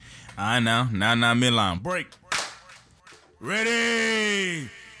I know. Now midline. Break. Ready.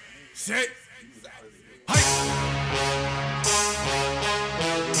 Set.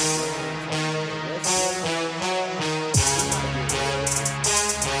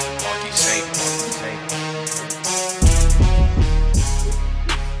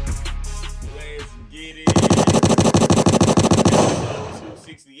 Let's get it. Episode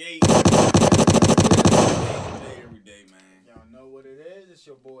 268. Every day, man. Y'all know what it is. It's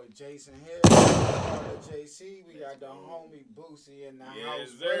your boy Jason here. Part of JC. We got the homie Boosie in the house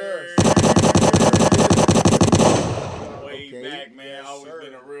Sir. with us. Way back, man. Yes, Always sir.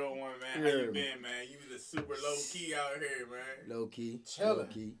 been a real one, man. How you been, man? You was a super low key out here, man. Low key. Chillin'. Low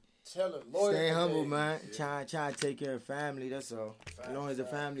key. Chillin', loyal. Stay humble, today. man. Trying to take care of family, that's all. As long as the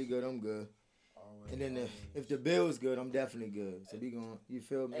family good, I'm good. Always, And then always. if the bill's good, I'm definitely good. So we gon' you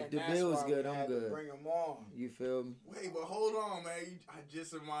feel me? And If the that's bill's why good, we I'm had to good. Bring him on. You feel me? Wait, but hold on, man. I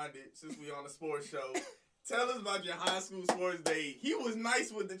just reminded, since we on the sports show, tell us about your high school sports day. He was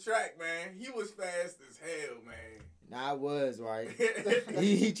nice with the track, man. He was fast as hell, man. Nah, I was, right?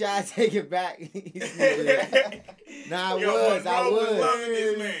 he tried to take it back. Nah, I was. loving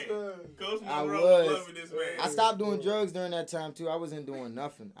this man. Coach I Monroe was. was loving this man. I stopped doing drugs during that time, too. I wasn't doing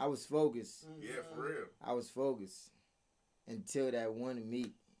nothing. I was focused. Yeah, for real. I was focused until that one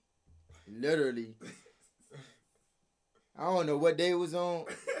meet. Literally. I don't know what day it was on.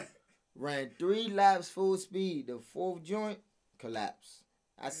 Ran 3 laps full speed. The 4th joint collapsed.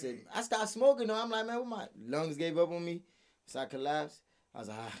 I said, I stopped smoking though. I'm like, man, what my lungs gave up on me. So I collapsed. I was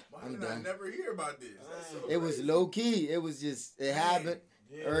like, Why I'm did I done. never hear about this? That's so It was crazy. low key. It was just, it happened.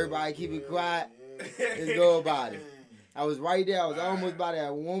 Yeah, Everybody keep it quiet. Yeah. Let's go about it. I was right there. I was Wow. almost about to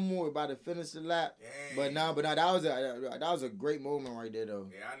have one more, about to finish the lap. Dang. But that was a great moment right there though.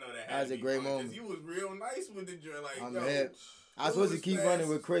 Yeah, I know that. That was a great moment. You was real nice with the joint. Like, I'm yo, hip. I was who supposed to keep fast? running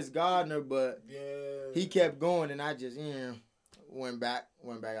with Chris Gardner, but Yeah. he kept going, and I just went back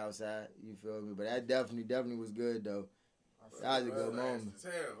outside. You feel me? But that definitely was good though. That was a good moment. Fast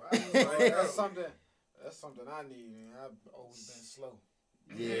as hell. I was like, yo. That's something I need, man. I've always been slow.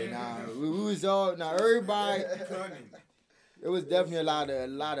 Yeah, we was all everybody. Cunning. It was definitely a lot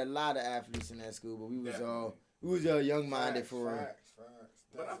of athletes in that school, but we was all young minded for real. Facts.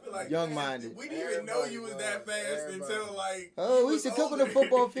 But I feel like Young-minded. we didn't even know you was that fast until like. Oh, we used to cook on the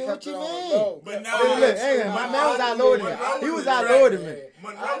football field. What you mean? But now, Look, hey, my man was out lower than me. He was out lower than me.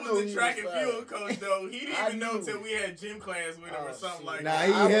 Monroe was the track and field coach though. He didn't even know until we had gym class with him or something like Nah, that.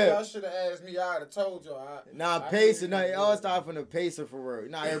 he Y'all should have asked me. I would have told y'all. Pacer. No, it all started from the Pacer for real.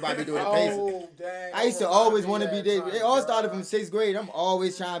 Not everybody be doing the Pacer. Oh, dang. I used to always want to be there. It all started from 6th grade. I'm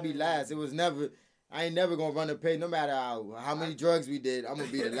always trying to be last. It was never. I ain't never gonna run the pace. No matter how many drugs we did, I'm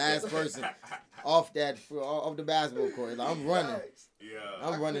gonna be the last person off the basketball court. Like, I'm running. Yeah.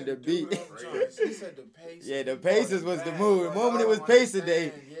 I'm running the beat. He said the Pacers. Yeah, the Pacers was the move. The moment it was Pacer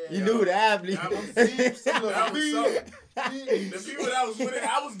Day, you knew the athlete. That was something. The people that was with it,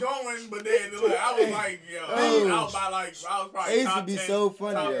 I was going, but then like, I was like, out by like, I was probably It used to top be 10, so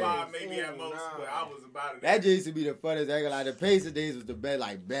funny, top though. 5 maybe at most, but I was about it. That just used to be the funniest. I ain't gonna lie. The Pacer days was the best.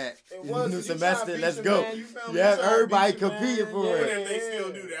 Like, bet. It was. New You semester, tryna beat let's your go. man, you feel me? Yeah, You tryna everybody beat your competing man, for Even it. if they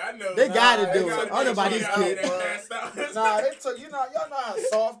still do that, I know. They gotta Nah, do they it. gotta I don't know about do these it. kids. Nah, they took. Y'all know how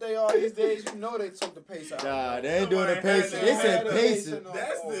soft they are these days. You know they took the pace out. Nah, they ain't doing the Somebody Pacer. had They that. said Had a Pacer. Pacer.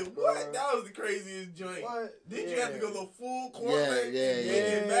 That's the what? That was the craziest joint. What? Did you have to go the full court? Yeah, length yeah, and yeah.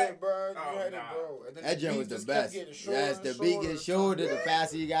 get back? bro. Oh, You had it, nah. bro. And then That the joint beat was the just kept best. getting shorter Yes, and the beat gets shorter, the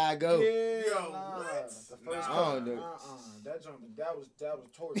faster you gotta go. Yeah, Yo, nah. what? The first Nah. I don't time, know. That jump, that was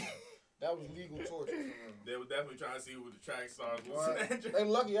torture. That was legal torture. For real. They were definitely trying to see who the track stars was. What? They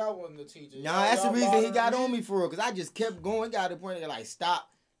lucky I wasn't the teacher. Nah, that's the Y'all reason he bothering got on me for it, because I just kept going, got to the point where like, stop.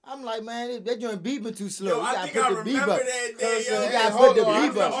 I'm like, man, that joint beeping too slow. Yo, You I gotta think I put the beep remember up. that day. Yo, You gotta hold put the on, beep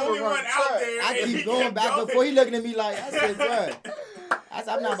I'm the up. only one out there. I and he keep going kept back and going. forth. He looking at me like, I said, bro. I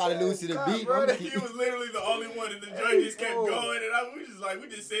said, I'm not about to lose to the beat. I'm gonna He keep- was literally the only one, and the joint just kept going, and we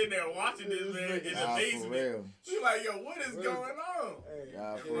just sitting there watching this man in the Nah, for basement. real. We like, yo, what is going on?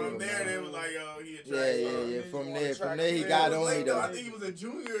 Nah, for From real, there, man. they was like, yo, he a track Yeah, star. yeah, yeah. From there, he Yeah, got It was on me late, though. I though. think he was a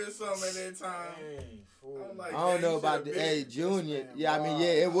junior or something at that time. I'm like, I don't dang, know he about the should've been. junior. man, Yeah, I mean, wow. yeah,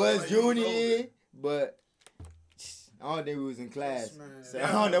 it was Like, he was junior older. year, but I don't think we was in class. This man- So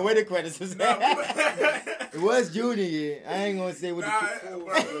I don't know where the credits was Nah, at. It was junior year. I ain't gonna say what Nah, the bro,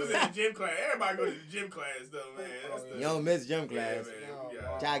 we was in the gym class. Everybody go to the gym class though, man. That's the, you don't miss gym yeah, class. man. Oh,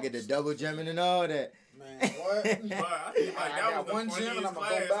 Yeah. Try to get the double gymming and all that. Man, what? But I feel like I that got was one the gym and funniest I'ma go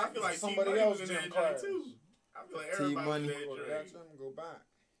class. back I feel to like somebody T-Money else's was in gym that joint class. too. I feel like T-Money. everybody was in Go that back joint. to them, go back.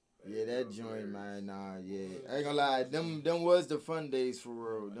 Yeah, that joint, man. Nah, yeah. I ain't gonna lie. Them was the fun days for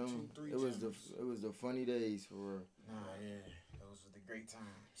real. Them, it was the funny days for real. Nah, yeah. Those were the great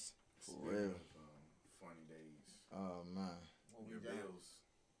times. For real. Funny days. Oh man. Your Bills,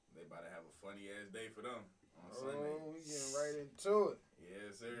 they about to have a funny ass day for them on Sunday. Oh, we getting right into it.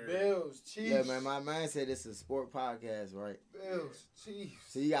 Yes, sir. Bills, Chiefs. Yeah, man. My man said it's a sport podcast, right? Bills, Chiefs.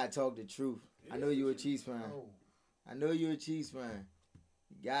 So you gotta talk the truth. I know you a Chiefs fan. Oh. I know you a Chiefs fan.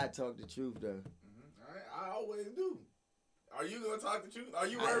 You gotta talk the truth though. Mm-hmm. I always do. Are you gonna talk the truth? Are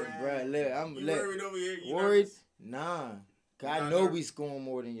you worried? Bruh, look, I'm you worried over here? You worried? nervous? Nah. Cause I know we scoring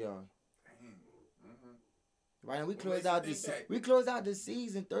more than y'all. Right now we closed out the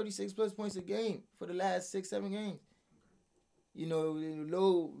season 36 plus points a game for the last 6-7 games. You know,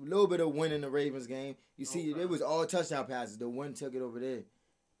 little bit of win in the Ravens game. You see, it was all touchdown passes. The win took it over there.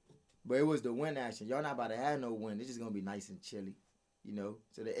 But it was the win action. Y'all not about to have no win. It's just gonna be nice and chilly. You know?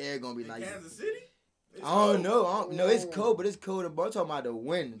 So the air gonna be nice. Kansas City? I don't know. No, it's cold, but it's cold. But I'm talking about the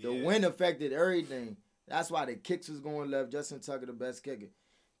wind. The wind affected everything. That's why the kicks was going left. Justin Tucker, the best kicker.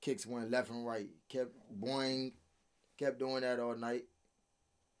 Kicks went left and right. Kept doing that all night.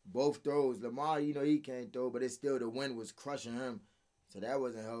 Both throws. Lamar, you know, he can't throw, but it's still the wind was crushing him. So that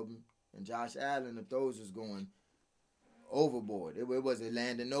wasn't helping. And Josh Allen, the throws was going overboard. It wasn't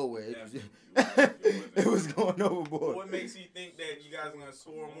landing nowhere. It was going overboard. What makes you think that you guys are going to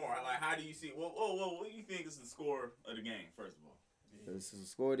score more? Like, how do you see? What do you think is the score of the game, first of all? This is the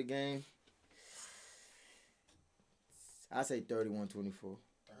score of the game. I say 31-24.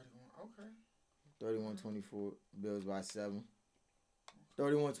 31-24. Bills by 7.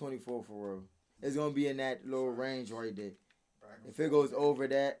 31-24 for real. It's going to be in that little range right there. If it goes over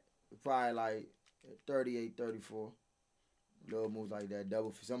that, probably like 38-34. Little moves like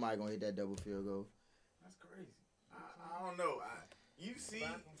that. Somebody going to hit that double field goal. That's crazy. I don't know. You see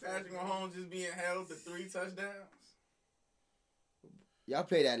Patrick Mahomes just being held to 3 touchdowns? Y'all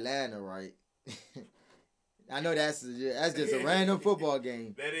played Atlanta, right? I know that's just a random football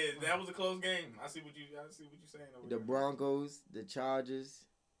game. That was a close game. I see what you saying over The there. Broncos, the Chargers,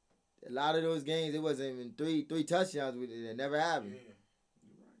 a lot of those games it wasn't even three touchdowns. It never happened. Yeah,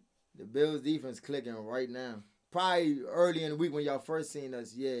 you're right. The Bills defense clicking right now. Probably early in the week when y'all first seen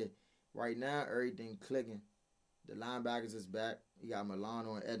us, yeah. Right now everything clicking. The linebackers is back. You got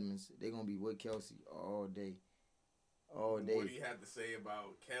Milano and Edmonds. They're gonna be with Kelsey all day. All day. What do you have to say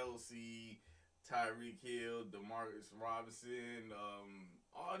about Kelsey, Tyreek Hill, Demarcus Robinson,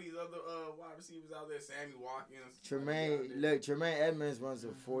 all these other wide receivers out there, Sammy Watkins? Tremaine Edmonds runs a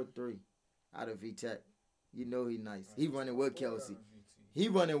 4.3 out of VTech. You know he nice. He running with Kelsey. He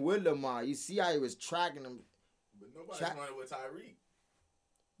running with Lamar. You see how he was tracking him. But nobody's running with Tyreek.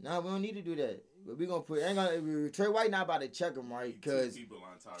 Nah, we don't need to do that. But we gonna Trey White not about to check him right because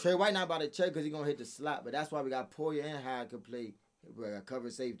Trey White not about to check because he gonna hit the slot. But that's why we got Poyer and Hyde could play cover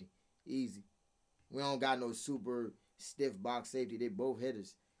safety easy. We don't got no super stiff box safety. They both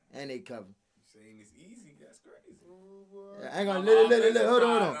hitters and they cover. You saying it's easy? That's crazy. I ain't gonna look. Hold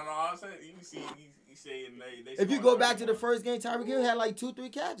on. No, I'm saying you see, he's saying they. If you go back to the first game, Tyreek Hill had like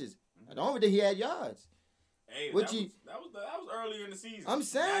 2-3 catches. I don't think he had yards. Hey, that was earlier in the season. I'm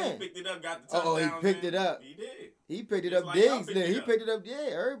saying. Now he picked it up, got the touchdown. He picked it up. He did. He picked it up. Diggs did. He picked it up.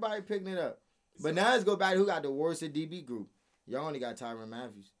 Yeah, everybody picking it up. But now let's go back to who got the worst at DB group. Y'all only got Tyrann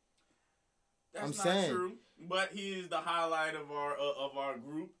Mathieu. That's not true. But he is the highlight of our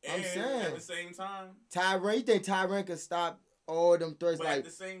group. And I'm saying. At the same time, Tyrann, you think Tyrann could stop all them threats? But at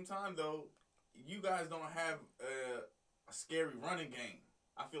the same time, though, you guys don't have a scary running game.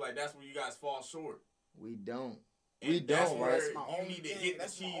 I feel like that's where you guys fall short. We don't. And we don't, right? You need to hit the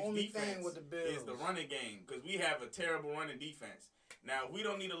Chiefs' defense with the Bills. Is the running game. Because we have a terrible running defense. Now, we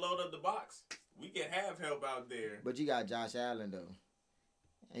don't need to load up the box. We can have help out there. But you got Josh Allen, though.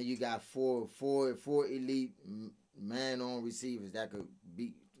 And you got four elite man-on receivers that could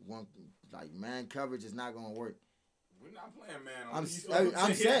beat one. Like, man coverage is not going to work. We're not playing man on.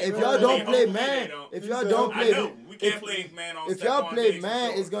 I'm saying if y'all don't play man, if y'all don't play, we can't play man on. If y'all play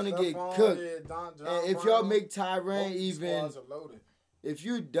man, it's gonna get cooked. And if y'all make Tyrann even, if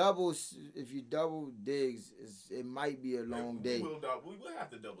you double Diggs, it might be a long day. We will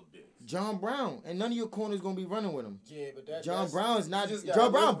have to double Diggs. John Brown and none of your corners gonna be running with him. Yeah, but John Brown's not.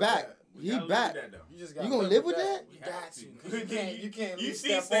 John Brown back. He back. You gonna live with that? We got to. You can't. You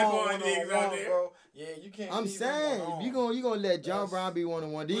see Stephon Diggs out there, bro. Yeah, you can't. I'm saying you gonna let John Brown be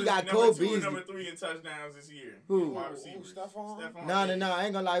 1-on-1. Then you got Cole Beasley. Number 3 in touchdowns this year. Who? Stephon? No. I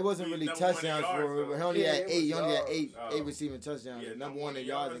ain't gonna lie. It wasn't really touchdowns for him. He only had 8. He only had 8 receiving touchdowns. Number 1 in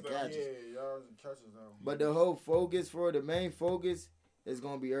yards and catches. Yeah, yards and catches though. But the whole focus the main focus it's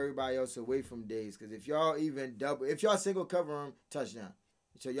gonna be everybody else away from Diggs. Because if y'all even double, if y'all single cover him, touchdown.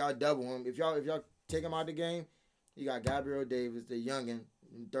 So y'all double him. If y'all take him out the game, you got Gabriel Davis, the youngin,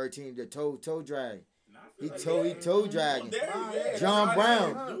 13, the toe drag. He toe dragging. John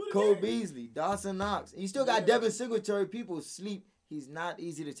Brown, Cole Beasley, Dawson Knox. You still got Devin Singletary. People sleep. He's not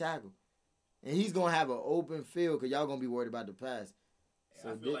easy to tackle, and he's gonna have an open field because y'all gonna be worried about the pass.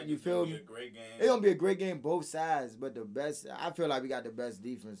 So I feel like you feel me? It's gonna be a great game. It's gonna be a great game, both sides. But the best, I feel like we got the best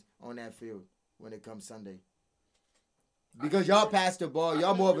defense on that field when it comes Sunday. Because y'all pass the ball,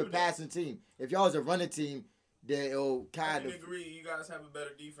 y'all more of a passing team. If y'all was a running team, then it'll kind of. I agree. You guys have a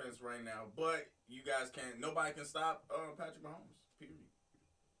better defense right now, but you guys can't. Nobody can stop Patrick Mahomes. Period.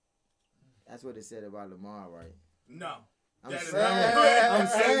 That's what they said about Lamar, right? No. I'm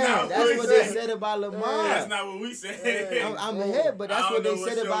saying that's what they said about Lamar. That's not what we said. I'm ahead, but that's what they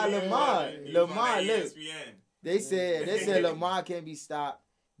said about Lamar. Lamar, look, they said Lamar can't be stopped.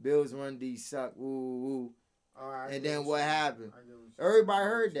 Bills run D suck. Woo. And then what happened? Everybody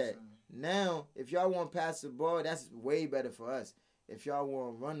heard that. Now, if y'all want to pass the ball, that's way better for us. If y'all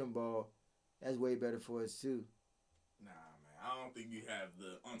want to run the ball, that's way better for us too. Nah, man, I don't think you have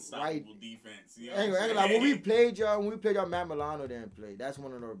the unstoppable defense. You know when we played y'all, Matt Milano didn't play. That's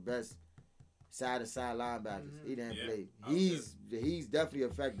one of our best side-to-side linebackers. He didn't play. He's definitely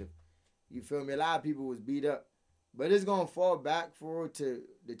effective. You feel me? A lot of people was beat up, but it's gonna fall back to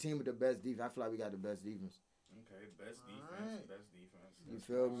the team with the best defense. I feel like we got the best defense. Okay, best defense. You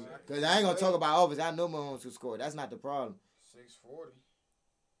feel me? Because I ain't going to talk about offense. I know Mahomes who scored. That's not the problem. 640.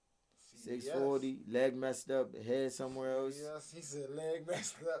 640, leg messed up, head somewhere else. Yes, he said leg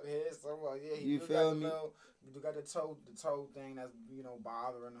messed up, head somewhere. Yeah, he you feel me? You got the toe thing that's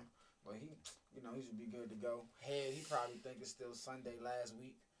bothering him, but he should be good to go. Head, he probably think it's still Sunday last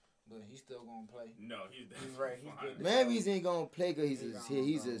week, but he's still gonna play. No, he's right. He's good. Maybe he ain't gonna play because he's a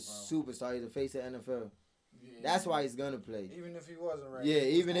superstar. He's the face of the NFL. Yeah. That's why he's gonna play. Even if he wasn't ready. Yeah,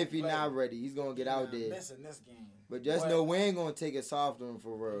 even if he's not ready, he's gonna get out there. Missing this game. But just know we ain't gonna take it soft on him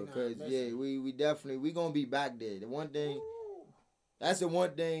for real, cause we definitely gonna be back there. The one thing, that's the one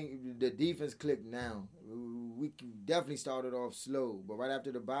thing. The defense clicked now. We definitely started off slow, but right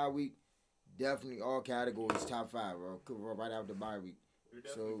after the bye week, definitely all categories top 5, bro. Right after the bye week. We're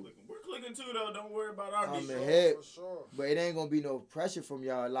clicking too though. Don't worry about our defense. Ahead, for sure. But it ain't gonna be no pressure from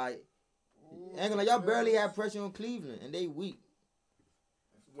y'all. Like, y'all barely had pressure on Cleveland, and they weak.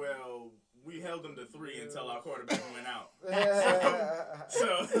 Well, we held them to 3 until our quarterback went out.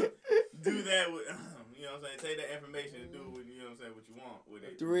 so do that with, you know what I'm saying? Take that information and do what you want with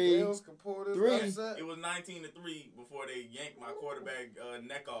it. 3. It was 19-3 before they yanked my quarterback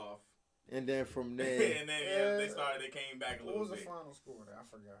neck off. And then from there, and then they came back a little bit. What was the final score there? I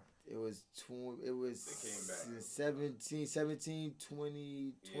forgot. It was 17,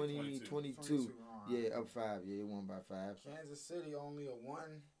 20, 22. Yeah, up 5. Yeah, it won by 5. Kansas City only a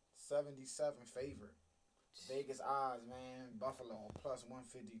 177 favorite. Vegas odds, man. Buffalo plus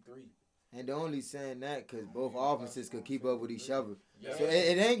 153. And they're only saying that because both offenses could keep up with each other. Yeah. So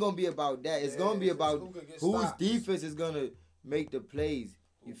it ain't going to be about that. It's going to be about whose defense is going to make the plays.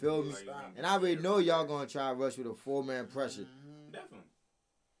 You feel me? And I already know y'all going to try to rush with a 4-man pressure. Definitely.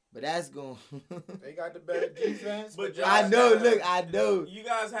 But that's going They got the better defense. But I know. You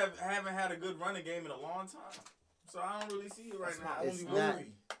guys haven't had a good running game in a long time. So I don't really see it right now. It's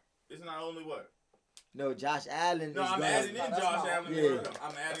not only what? No, Josh Allen. No, I'm adding in Josh Allen. Yeah.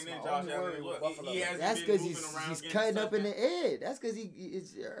 I'm adding in Josh Allen. Look, he hasn't that's been because moving around. He's cutting up in the air. That's because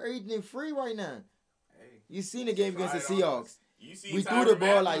it's everything free right now. Hey, you seen the game against the Seahawks. We threw the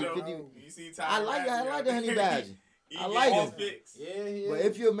ball like 50. I like the Honey Badger. I like him. Yeah. But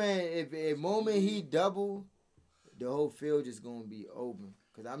if your man, if a moment he double, the whole field just gonna be open.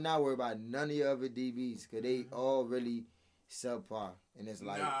 Cause I'm not worried about none of your other DBs. Cause they all really subpar, and it's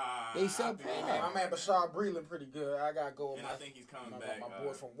like they subpar. My man Bashar Breeland pretty good. I gotta go with I think he's coming back. My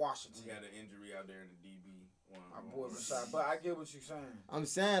boy from Washington. He got an injury out there in the DB. My boy Bashar, but I get what you're saying. I'm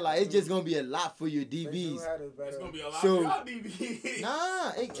saying like it's just gonna be a lot for your DBs. It's gonna be a lot for your DBs.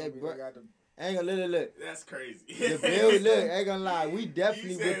 Nah, I ain't gonna look. That's crazy. The Bills, look, I ain't gonna lie. We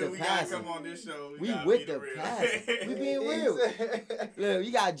definitely with the passing. Come on this show. We with the passing. We being real. Look,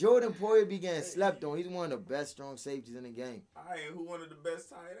 you got Jordan Poyer be getting slept on. He's one of the best strong safeties in the game. Who one of the best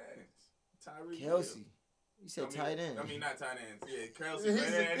tight ends? Tyreek Kelsey. You said tight end. I mean, not tight ends. Yeah, Kelsey. One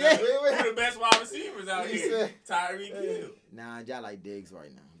of the best wide receivers out here. Tyreek Hill. Nah, y'all like Diggs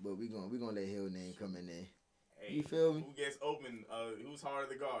right now. But we gonna let Hill name come in there. Hey, you feel me? Who gets open? Who's harder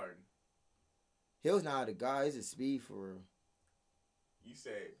to guard? Hill's not the guy. It's a speed for real. You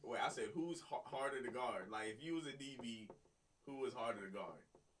said, I said, who's harder to guard? Like, if you was a DB Who is harder to guard?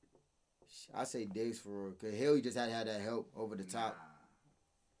 I say Diggs for real. Cause Hill, he just had to have that help over the top.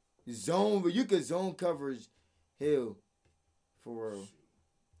 Zone, but you could zone coverage Hill for real.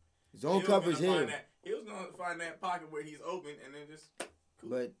 Zone coverage Hill. He was gonna find that pocket where he's open and then just.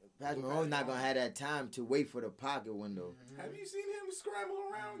 But Patrick Mahomes not gonna have that time to wait for the pocket window. Have you seen him scramble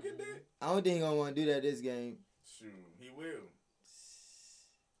around and get that? I don't think he gonna want to do that this game. Shoot, he will.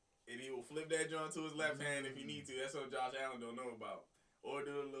 And he will flip that joint to his left hand if he need to. That's what Josh Allen don't know about. Or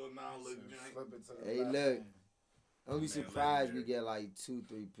do a little non-look joint. Flip it to the Hey, left look. hand. Don't be surprised we get like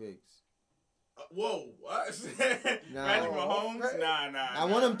 2-3 picks. Whoa, what? Nah. Patrick Mahomes? Nah. I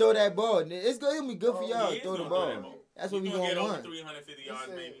want him to throw that ball. It's gonna be good for y'all He to is throw the gonna ball. that That's what we He's gonna get over want. 350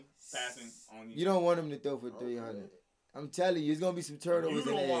 yards maybe passing on you. You don't want him to throw for 300. I'm telling you, it's gonna be some turnovers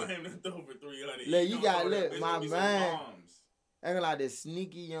You in don't there. want him to throw for 300. Look, He you gonna got throw look, that. It's my gonna be some man. bombs. I ain't gonna lie, this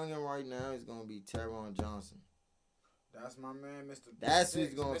sneaky youngin right now is gonna be Teron Johnson. That's my man, Mr. That's Big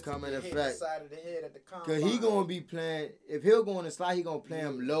who's gonna Six, come Mr. in Get hit effect. the side of the head at the combine. Cause he gonna be playing. If he'll go on the slide, he gonna play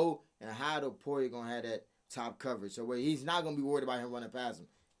him low and high to Poyer gonna have that top coverage. So where he's not gonna be worried about him running past him,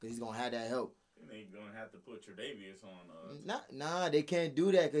 cause he's gonna have that help. They gonna have to put Tre'Davious on. Nah, they can't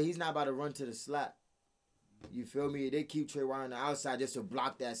do that cause he's not about to run to the slot. You feel me? They keep Trey White on the outside just to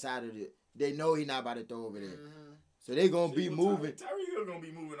block that side of it. They know he's not about to throw over there. So they gonna be moving. Tyreek Hill gonna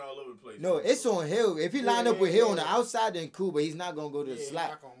be moving all over the place. No, it's on Hill. If he line up with Hill on the outside, then cool. But he's not gonna go to the He's slot.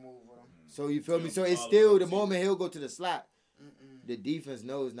 not gonna move with him. So you feel me? So it's Follow still the the team. moment he'll go to the slot. The defense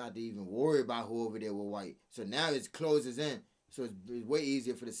knows not to even worry about who over there with White. So now it closes in. So it's way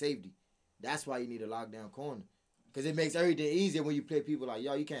easier for the safety. That's why you need a lockdown corner. Because it makes everything easier when you play people like,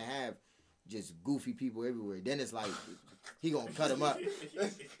 yo, you can't have just goofy people everywhere. Then it's like, he going to cut them up.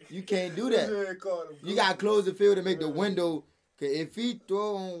 You can't do that. You got to close the field to make the window. Because if he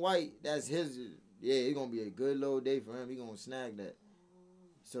throw on White, that's his. Yeah, it's going to be a good little day for him. He going to snag that.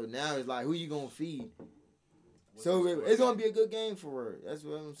 So now it's like, who you going to feed? So it's going to be a good game for her. That's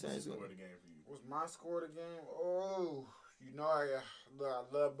what I'm saying. What's the score of the game for you? What's my score of the game? Oh, you know I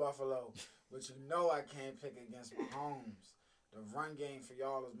love Buffalo, but you know I can't pick against Mahomes. The run game for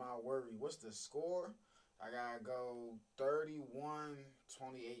y'all is my worry. What's the score? I got to go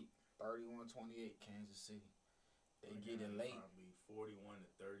 31-28. 31-28 Kansas City. They get it late. Probably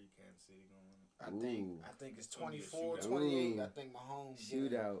 41-30 Kansas City going. I think it's Gonna be a 24-28. shootout. I think Mahomes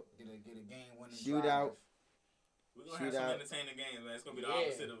Shootout. get a game winning Shootout. We're going to have some entertaining games, man. It's going to be the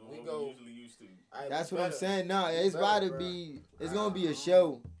opposite of what we usually used to. That's what I'm saying. No, it's about to be. It's gonna be a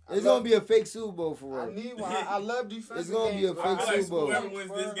show. It's gonna be a fake Super Bowl for I real. need one. I love defensive It's gonna be a games. fake I feel like Super Bowl. whoever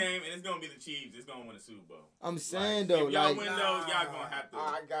wins this game, and it's going to be the Chiefs, is going to win the Super Bowl. I'm saying Like, though, if y'all like, win those, y'all going to have to.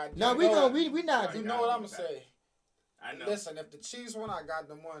 I got. no, we not. You know what I'm gonna say? I know. Listen, if the Chiefs win, I got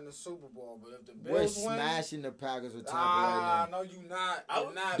them winning the Super Bowl. But if the We're Bills win, smashing the Packers with Tampa right now. no, you not.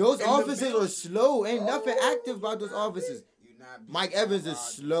 You're not. Those And the offenses are Bills- slow. Ain't nothing active about those offenses. You not beating Mike Evans Aaron is Rodgers.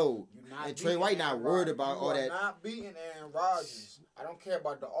 slow, You not and Trey beating White not Aaron worried Rodgers. about You all are that. not beating Aaron Rodgers. I don't care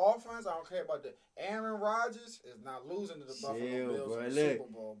about the offense. I don't care about the Aaron Rodgers is not losing to the Buffalo Chill, Bills bro. in the Look. Super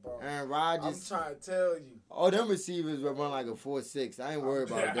Bowl, bro. Aaron I'm Rodgers, trying to tell you. all them receivers will run like a 4.6. I ain't worried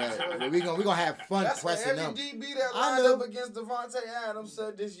about that. But we gonna have fun That's pressing every them. DB that I lined know. up against Devontae Adams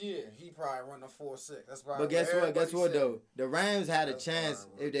said this year. He probably run a 4.6. That's probably But guess what? everybody Guess what said. though? The Rams had a That's chance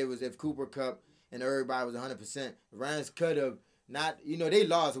right, if Cooper Kupp and everybody was 100%. The Rams could have not. You know they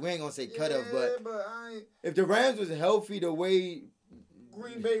lost. We ain't gonna say could have, but I ain't, if the Rams was healthy the way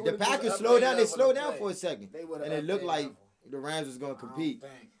Green Bay the would've Packers been slowed down, up they their slowed level down to for a play. second, They would've and it up looked their like level. the Rams was gonna I don't compete.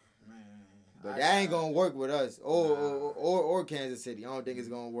 think, man. But that ain't gonna work with us or Kansas City. I don't think it's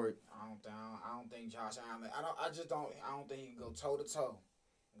gonna work. I don't think Josh Allen. I don't think he can go toe to toe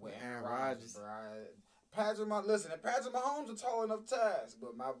with Aaron Rodgers, bro. Patrick Mahomes a tall enough task,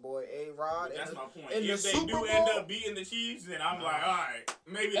 but my boy A-Rod. That's my point. in the If they Super do Bowl- end up beating the Chiefs, then I'm like, all right,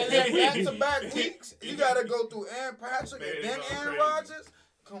 maybe. And then back-to-back weeks, you gotta go through Aaron Patrick Man, and then it's Aaron crazy. Rodgers.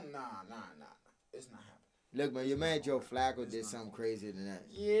 Come, nah. It's not happening. Look, man, your man Joe Flacco did something crazier than that.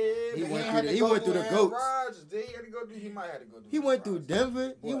 Yeah, He but went had through to he go went through the Aaron goats. Rodgers. He had to go through. He might have to go through. He went through Rodgers.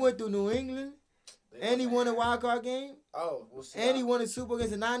 Denver. He What? went through New England. They And he wasn't won a Aaron. wild card game. Oh, we'll see. And he won a Super Bowl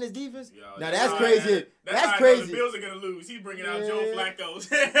against the Niners defense. Yo, Now that's how crazy. how That's I know crazy. The Bills are gonna lose. He's bringing out Joe Yeah. Flacco.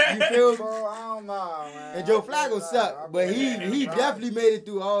 You feel me? Bro, I don't know, man. And Joe I think Flacco not. sucked, but he definitely made it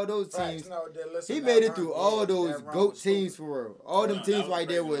through all those Facts, teams. no, listen, He that made it run, through yeah, all those that run GOAT was teams stupid. for real. All them That teams was right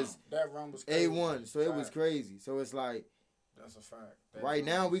there crazy, was That run was crazy. A1. So it was Fact. crazy. So it's like That's a fact. That right run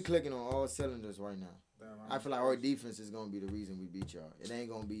now was- we clicking on all cylinders right now. that run I was feel like our crazy. defense is gonna be the reason we beat y'all. It ain't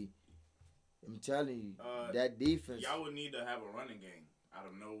gonna be. I'm telling you, Uh, that defense. Y'all would need to have a running game. out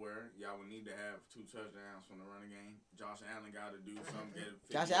of nowhere, y'all would need to have 2 touchdowns from the running game. Josh Allen got to do something.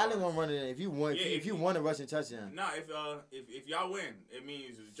 Josh Allen gonna run it if you want. Yeah, if you want a rushing touchdown. Nah, if y'all win, it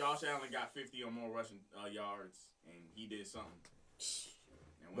means Josh Allen got 50 or more rushing yards, and he did something.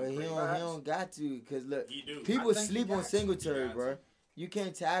 But he don't got to, cause look, he do. people sleep on Singletary, bro. You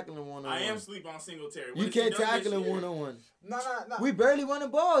can't tackle him one on one. I am sleep on Singletary. You can't tackle him one on one. No. We barely run the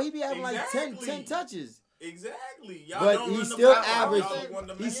ball. He be having Exactly. like 10 touches. Exactly. Y'all But don't he's run the still power. average. Y'all want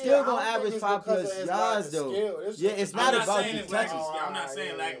the He's man. still gonna I don't average think 5+ it's because of his lack yards of though. skill. It's Yeah, just- it's I'm not not about saying the it's lack of touches. skill. I'm not saying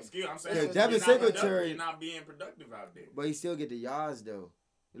Yeah. lack of skill. I'm saying Yeah, you're Devin not productive. Singletary- You're not being productive out there. But he still get the yards though.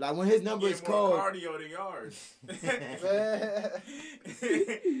 Like when his number He is get more called. cardio than yards.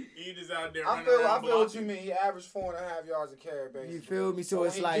 He just out there I running feel around what you blocking. mean. He averaged 4.5 yards a carry, basically. You feel me? So when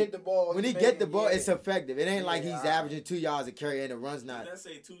it's he like get the ball, when he he's get the making- ball, yeah. it's effective. It ain't like Yeah, he's I- averaging 2 yards a carry and the run's not. Did that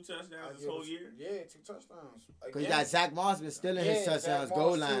say 2 touchdowns I this give whole it- year? Yeah, 2 touchdowns. Cause you got Zach Moss been stealing his Yeah, touchdowns, Zach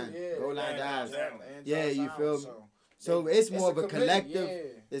goal Moss, too, line, yeah. goal line Yeah, dives. And Yeah, Josh you Allen, feel me? so- So it's more of a committee, collective.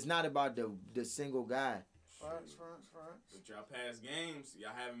 Yeah. It's not about the single guy. Facts. But y'all past games, y'all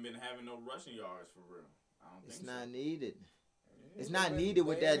haven't been having no rushing yards for real. I don't It's think not so. needed. Yeah, It's not they- needed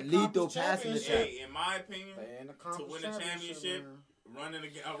with they that in the lethal conference passing championship. attack. Hey, in my opinion, They in the to conference win a championship, man.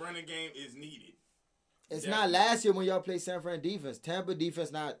 a running game is needed. It's Definitely. not last year when y'all played San Fran defense. Tampa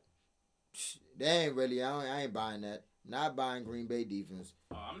defense not. They ain't really. I ain't buying that. Not buying Green Bay defense.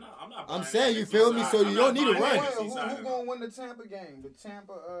 I'm not. I'm buying saying, that you NFC feel me? side. So I'm you not don't need to buying run. that NFC Who side at all. gonna win the Tampa game? The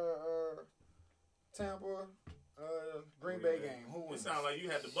Green Bay game. Who It wins? sounds like you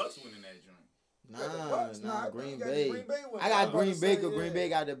had the Bucks winning that joint. Nah, Green you got Bay. Green Bay winning. I got was Green about Bay. to Cause say, Green Bay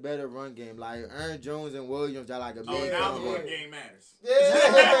got the better run game. Like Aaron Jones and Williams got like a Oh, big now the combo. run game matters.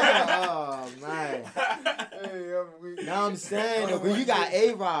 Yeah. Oh man. Hey, I'm weak. Now I'm saying though, cause you got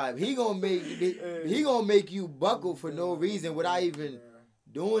A-Rod. He gonna make you buckle for no reason without even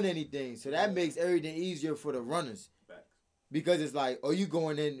doing anything. So that makes everything easier for the runners. Facts. Because it's like, oh, you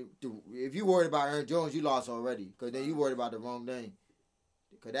going in. If you worried about Aaron Jones, you lost already. Because then you worried about the wrong thing.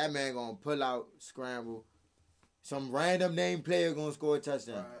 Because that man going to pull out, scramble. Some random name player going to score a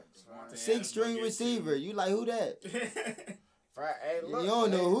touchdown. Right. 6-string receiver. You like, who that? Right. Hey, look, You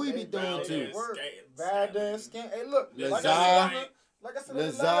don't know who he they be throwing they to. work. Scant. Valdez, Scant. Hey, look. Lazard. Like I said,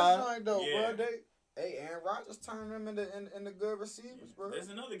 Lazard. last night, though, Yeah. bro. Aaron Rodgers turned them into good receivers, bro. There's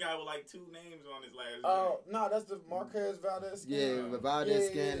another guy with like 2 names on his last Oh, no, that's the Marquez Valdez. Yeah, with Valdez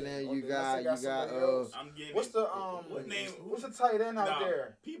Scanlon, you got, somebody else. I'm getting What's the what name? What's the tight end out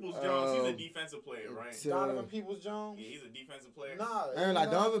there? Peoples Jones. He's a defensive player, right? Donovan Peoples-Jones. Yeah, he's a defensive player. Nah, Aaron, like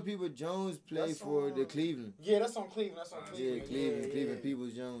you know- Donovan Peoples-Jones played That's for the on- Cleveland. Yeah, that's on Cleveland. That's on Yeah, Cleveland. Cleveland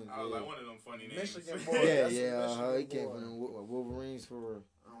Peoples-Jones. I was Yeah, like one of them funny names. Michigan boy. yeah, That's a Michigan he came boy. from the Wolverines for real.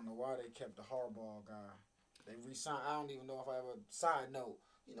 I don't know why they kept the Harbaugh guy. They re-signed. I don't even know if I ever. Side note,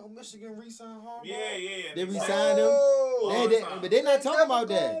 Michigan re-signed Harbaugh. Yeah. They re-signed him? Oh, But they not talking about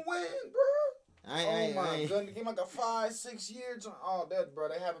that. Never gonna win, bro. I Oh ain't. my goodness, give him like a 5-6 year. Oh, that bro,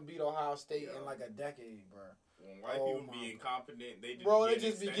 they haven't beat Ohio State in like a decade, bro. When white Oh people my be incompetent, they just Bro, they get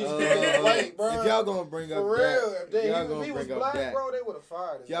just be extensions. getting late, bro. If y'all gonna bring For up real, that, if they y'all if gonna he was bring up black, that. bro, they would have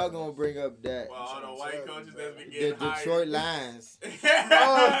fired his If y'all ass. gonna bring up that, Well, all the white coaches that's been the getting Detroit Lions.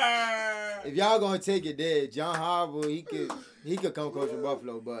 hired. If y'all gonna take it there, John Harbaugh, he could come coach in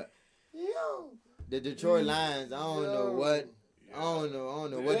Buffalo, but Yo, the Detroit Lions, I don't know Yo. what. I don't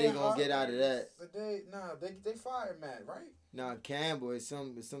know what they gonna get out of that. But they fired Matt, right? Nah, Campbell is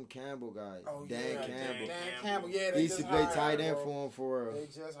some Campbell guy. Oh, Dan yeah, Campbell. Dan Campbell, yeah. They He used to just play hired tight him, end bro. for him for They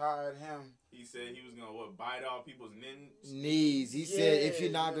just hired him. He said he was gonna bite off people's knees. He said if you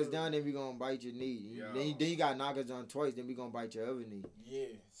Yeah, knock us yeah. down, then we gonna bite your knee. Yo. Then you got to knock us down twice, then we gonna bite your other knee. Yeah.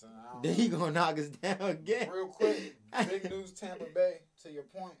 So I don't Then know. he gonna knock us down again. Real quick, big news, Tampa Bay. To your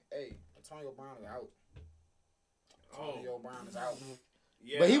point, hey, Antonio Brown is out. Antonio Brown is out.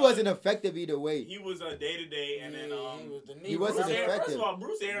 Yeah, But he wasn't effective either way. He was a day to day, and then he was the knee. he wasn't Bruce, effective. first of all,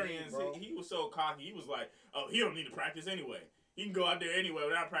 Bruce Arians, Bro. he was so cocky. He was like, "Oh, he don't need to practice anyway. He can go out there anyway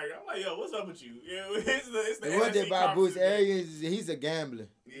without practice." I'm like, "Yo, what's up with you?" Yeah, it's the The one thing NFC about Bruce conference. Arians, he's a gambler.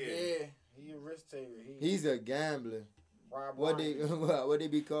 Yeah. He a risk taker. He's a gambler. Rob What they Ryan. what they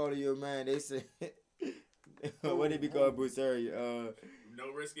be calling your man? They say what they be calling Bruce Arians?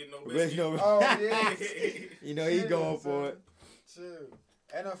 No risking, no Risk biscuit. no- Oh yeah. You know he going for it. Chill.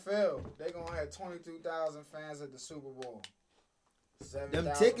 NFL, they gonna have 22,000 fans at the Super Bowl. Them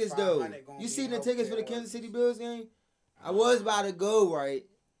tickets though. 7,500 gonna You be seen the tickets for the hotel Kansas City workers. Bills game? I was about to go, right?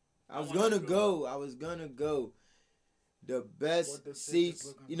 I was wanted gonna to go. I was gonna go. The best What the tickets seats.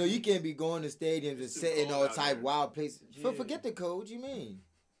 looking You can't be going to stadiums and It's too sitting cold all out type there. wild places. Yeah. Forget the code. You mean?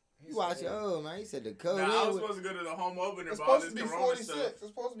 You watch it? Oh man, he said the code. Nah, I was supposed to go to the home opener, It's but all supposed this to be corona 46. stuff. It's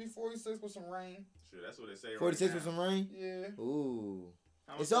supposed to be 46 with some rain. Sure, that's what they say. 46 right with now. some rain. Yeah. Ooh,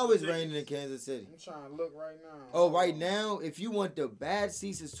 How much it's is always the raining in tickets? Kansas City. I'm trying to look right now. Oh, right now, if you want the bad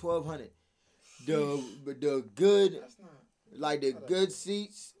seats, it's $1,200. The good, That's not. like the good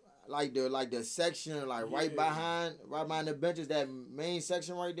seats, like the section, like right behind the benches, that main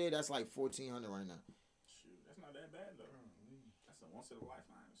section right there, that's like $1,400 right now. Shoot, that's not that bad though. That's a once in a lifetime.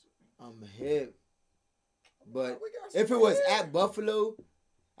 I'm hip, but We got some if it was right at here. Buffalo,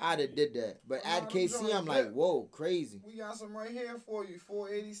 I'd have did that. But Nah, at them KC, joints I'm like, lit. whoa, crazy. We got some right here for you.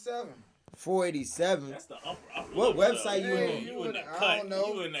 487. 487. That's the upper What level, website though. you Hey, on? You in the I cut. don't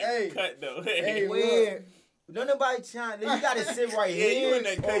know. You in that Hey. cut though. Hey, Where? Don't nobody trying. You gotta sit right Yeah, here. you in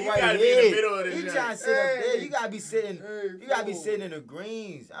that or cut. You right gotta be in the here. middle of the You joint. trying to sit up there? Hey. You gotta be sitting. Hey, You gotta be fool. sitting in the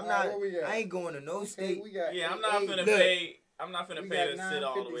greens. I'm Alright, not. where we at? I ain't going to no Okay, state. we got Yeah, I'm not 88. finna Look. pay. I'm not finna We pay got to sit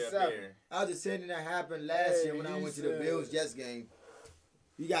all the way up 957. there. I was just saying that happened last year when I he went to the said- Bills Jets game.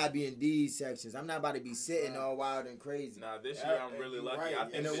 You gotta be in these sections. I'm not about to be sitting all wild and crazy. Nah, this year I'm Yeah, really you lucky. right. I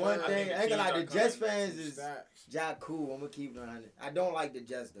think And the the- one I thing, think I ain't gonna teams lie, are the Jets coming. fans is Facts. Jack cool. I'm gonna keep it 100. I don't like the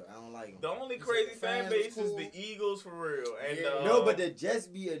Jets though. I don't like them. The only You crazy said the fan fans base is is cool. the Eagles for real. And Yeah. No, but the Jets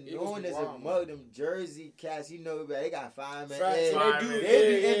be Eagles annoying be as a wild, mug. Them Jersey cats, you know, they got firemen. Facts. Ed. So Fireman. they do.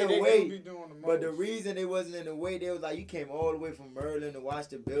 They be in the they way, do be doing the most. But the reason they wasn't in the way, they was like, you came all the way from Maryland to watch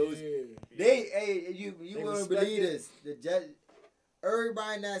the Bills. Yeah. You They wouldn't respect believe it. this. The Jets,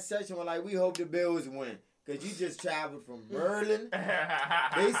 everybody in that section was like, we hope the Bills win. Because you just traveled from Maryland.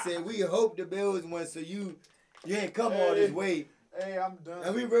 They said, we hope the Bills win, so you ain't come all this way. Hey, I'm done.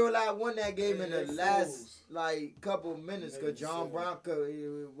 And we realized won that game in the They last fools. like couple minutes because They John said. Bronco,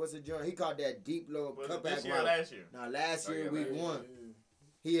 what's the joint? He caught that deep low Was it cutback this year or route. last year? Now last Oh, year yeah, week last year. one,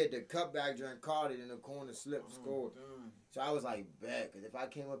 he had the cutback joint, caught it in the corner, slipped, scored. Done. So I was like, bet, because if I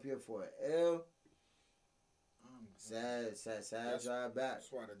came up here for an L, I'm done. sad drive back.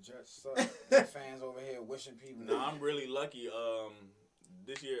 That's why the Jets suck. The fans over here wishing people. No, I'm really lucky.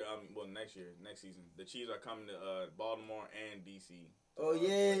 This year, next season, the Chiefs are coming to Baltimore and DC. Oh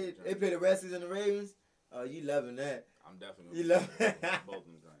yeah, they play the Redskins and the Ravens. Oh, you loving that? I'm definitely You love. both of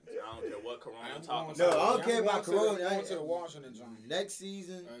them joints. I don't care what Corona I'm talking No, about. I don't care I'm about going to the- Corona. I'm going to the Washington joint. Next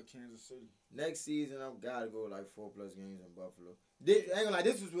season, Kansas City. I've got to go like 4+ games in Buffalo. This, I ain't gonna lie,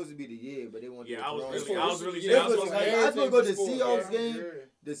 this was supposed to be the year, but they want to. Yeah, I was Corona. really- I was really This was supposed like, to- I was supposed to go to the Everything Seahawks for game, sports,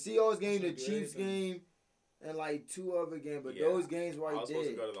 the Seahawks game, the Supposed to do Chiefs everything. game, and like 2 other games. But Yeah. those games I right was supposed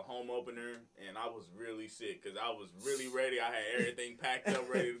there. to go to the home opener, and I was really sick because I was really ready. I had everything packed up,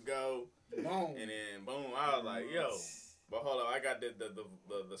 ready to go, Boom. and then boom, I was like, "Yo!" But hold on, I got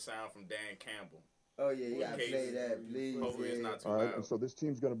the sound from Dan Campbell. Oh yeah, you gotta Okay. play that, please. Hopefully, it's yeah. not too All right, loud. and so this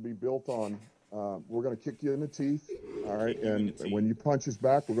team's going to be built on, we're going to kick you in the teeth, all right? Kick you in And the teeth. when you punch us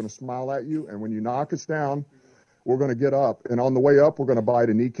back, we're going to smile at you. And when you knock us down, we're going to get up. And on the way up, we're going to bite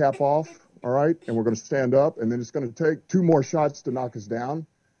a kneecap off, all right? And we're going to stand up. And then it's going to take 2 more shots to knock us down,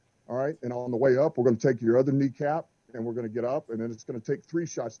 all right? And on the way up, we're going to take your other kneecap, and we're going to get up. And then it's going to take 3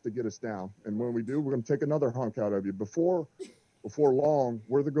 shots to get us down. And when we do, we're going to take another hunk out of you. Before long,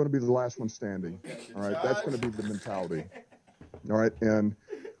 we're going to be the last one standing. All right, that's going to be the mentality. All right, and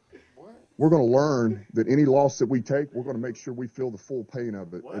we're going to learn that any loss that we take, we're going to make sure we feel the full pain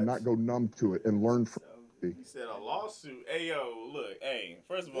of it What? and not go numb to it and learn from it. He said a lawsuit. Hey yo, look, hey.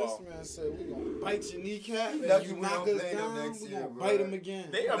 First of all, This man said we gonna bite your kneecap and Lucky you we knock don't us play them down. next We year, gonna bro. bite him again.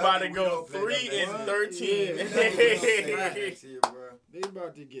 they Lucky about to we go don't play them 3 next and year. 13. Yeah, Next year, bro. They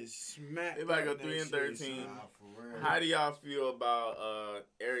about to get smacked. They about to go up 3 and next year, 13. son. Nah, for real. How do y'all feel about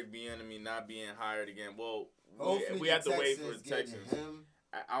Eric Bieniemy not being hired again? Well, Hopefully we the have to wait for the getting Texans. him.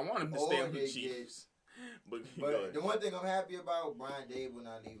 I want him to stay Or on the they Chiefs. But, But the one thing I'm happy about, Brian Dable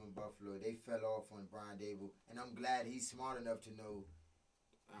not leaving Buffalo. They fell off on Brian Dable, and I'm glad he's smart enough to know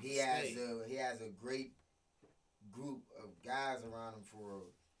he has a great group of guys around him for.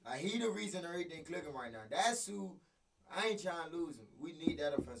 Like he the reason everything clicking right now. That's who. I ain't trying to lose him. We need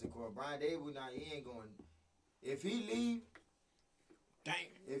that offensive core. Brian Dable now he ain't going. If he leave,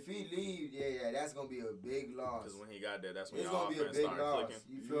 yeah, that's gonna be a big loss. Because when he got there, that's when It's y'all gonna be a offense big started loss. clicking.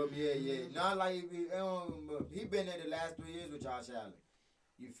 You feel me? Yeah. Not like he been there the last 3 years with Josh Allen.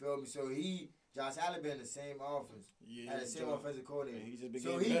 You feel me? So Josh Allen been in the same offense, had the same offensive coordinator. He's just been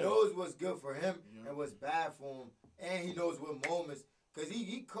So getting he better. knows what's good for him Yeah. and what's bad for him, and he knows what moments. Cause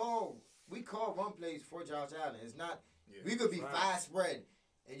we call run plays for Josh Allen. It's not. Yeah. We could be Right. 5 spread,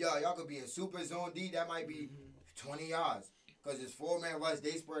 and y'all could be in super zone D. That might be 20 yards. Cause it's 4-man rush.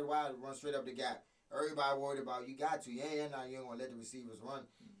 They spread wide, run straight up the gap. Everybody worried about you got to. You ain't gonna let the receivers run.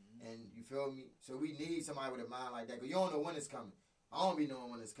 And you feel me? So we need somebody with a mind like that. Cause you don't know when it's coming. I don't be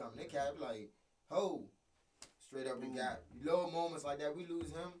knowing when it's coming. They can't be like, ho, straight up the gap. Little moments like that, we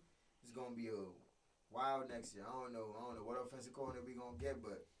lose him, it's gonna be a wild next year. I don't know what offensive coordinator we gonna get,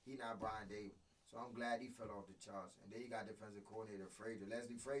 but he not Brian Dable. So I'm glad he fell off the charts. And then you got defensive coordinator Frazier.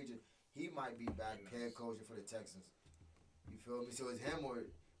 Leslie Frazier, he might be back head coaching for the Texans. You feel me? So it's him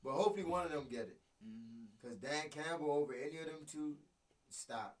but hopefully one of them get it. Because Dan Campbell over any of them two,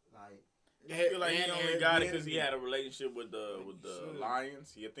 stop. Like, I feel like he only got it because he had a relationship with the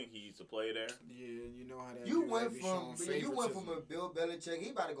Lions. I think he used to play there. Yeah, you know how that. You went from a Bill Belichick. He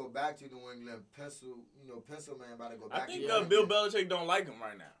about to go back to New England. Pencil man about to go back. I think Bill Belichick don't like him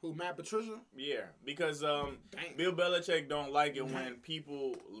right now. Who, Matt Patricia? Yeah, because Bill Belichick don't like it when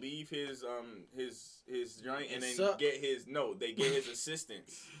people leave his joint and then they get his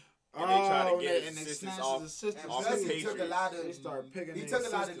assistants. And they try to get assistants off the Patriots. He took a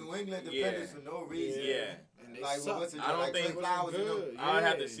lot of New England defenders for no reason. Yeah. Like, I don't think Flowers. I'll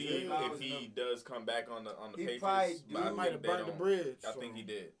have to see if he does come back on the Patriots. He might have burned the bridge. I think he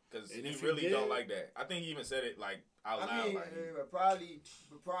did because he really don't like that. I think he even said it like out loud. I mean, probably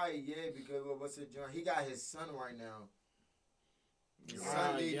because what's it, John? He got his son right now. His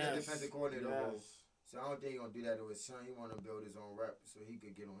son leading the defensive coordinator role. So I don't think he's going to do that to his son. He want to build his own rep so he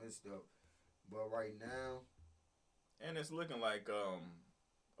could get on his stuff. But right now. And it's looking like, I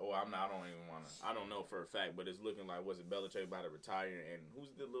don't know for a fact, but it's looking like, was it Belichick about to retire? And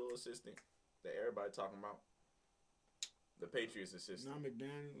who's the little assistant that everybody talking about? The Patriots assistant. Not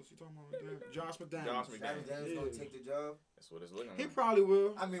McDaniels. You talking about McDaniels? Josh McDaniels. Josh McDaniels going to take the job? That's what it's looking like. He probably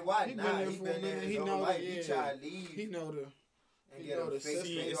will. I mean, why not? He been there his whole life. He tried to leave. He know the... Is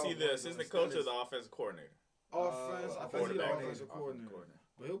he the assistant coach or the offensive coordinator? I think he's the offensive coordinator.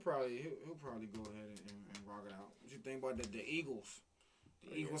 But he'll probably go ahead and rock it out. What you think about the Eagles?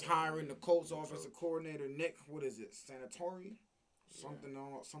 The Eagles hiring the Colts offensive coordinator Nick. What is it? Santori? Something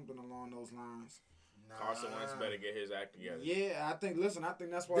along those lines. Carson Wentz better get his act together. Yeah, I think that's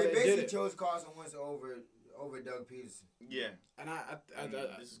why they did it. basically chose Carson Wentz over Doug Peterson. Yeah. And I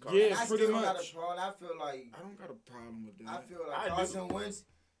pretty still much. got a problem. I feel like I don't got a problem with that. I feel like Carson Wentz.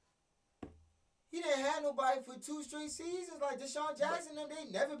 He didn't have nobody for 2 straight seasons. Like Deshaun Jackson, they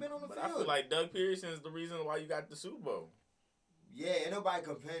never been on the field. I feel like Doug Peterson is the reason why you got the Super Bowl. Yeah, ain't nobody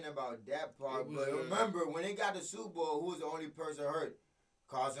complaining about that part. But remember, when they got the Super Bowl, who was the only person hurt?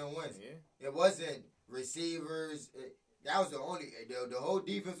 Carson Wentz. Yeah. It wasn't receivers. That was the only. The whole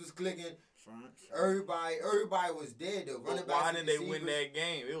defense was clicking. Everybody was dead. The running backs. Why didn't they win that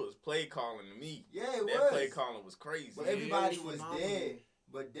game? It was play calling to me. Yeah, it was. That play calling was crazy. But everybody was dead.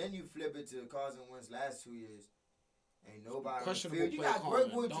 But then you flip it to Carson Wentz last 2 years. Ain't nobody. Questionable you got Greg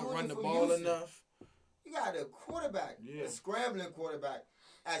Don't run the ball enough. You got a quarterback, a scrambling quarterback,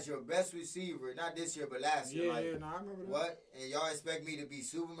 as your best receiver. Not this year, but last year. I remember that. What? And y'all expect me to be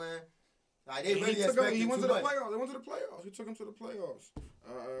Superman? Like, they really expect he went to the playoffs. They went to the playoffs. We took him to the playoffs.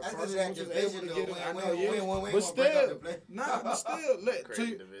 That's because of that division, though. But still,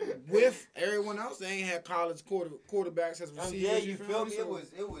 with everyone else, they ain't had college quarterbacks as receivers. Yeah, you feel me? It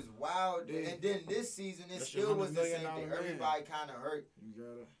was wild. Yeah. And then this season, it still was the same thing. Everybody kind of hurt.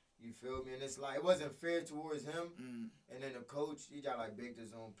 You feel me? And it's like, it wasn't fair towards him. And then the coach, he got like baked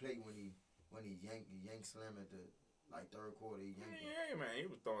his own plate when he yanked Slim at the third quarter. Yeah, man, he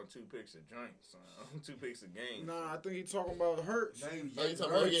was throwing 2 picks a joint, son. 2 picks a game. Nah, I think he talking about Hurts.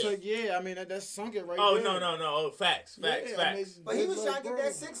 Hurts? Yeah, I mean that sunk it right there. Oh no! Oh, facts. I mean, but he was trying to get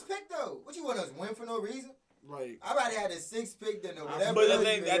that 6th pick though. What you want us to win for no reason? Like, I rather had a 6th pick than whatever. But I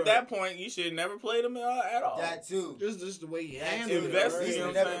think at that point, you should never play them at all. That too. This is the way he handled it. Investing, you know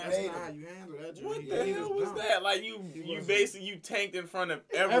what I'm saying? That's not how you handle that. What the hell was that? Like you basically you tanked in front of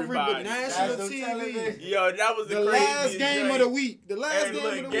everybody. National TV. Yo, that was the last game of the week. The last game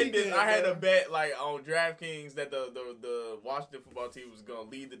of the week. This, I had a bet like on DraftKings that the Washington football team was gonna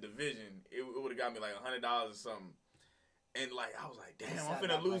lead the division. It would have got me like $100 or something. And, like, I was like, damn, I'm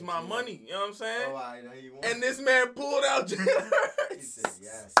finna lose my money. You know what I'm saying? Oh, I know you want. And this man pulled out Jalen Hurts. He said,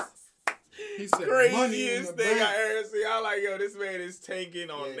 yes. He said, craziest thing I ever seen. I like, yo, this man is tanking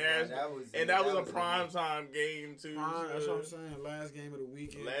on national. That was a primetime game, too. That's what I'm saying. Last game of the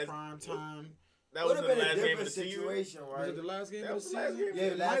weekend. Primetime. That was the last game of the season, right? Was it the last game of the season?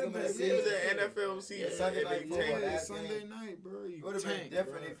 Yeah, last game of the season. It was the NFL season. Sunday night football. Sunday night, bro. It would have been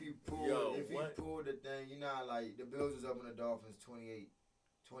different if you pulled the thing. You know how, like, the Bills was up on the Dolphins 28-3,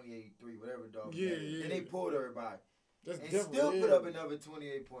 whatever Dolphins. Yeah. And they pulled everybody. That's and still put up another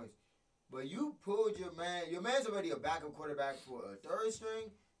 28 points. But you pulled your man. Your man's already a backup quarterback for a third string.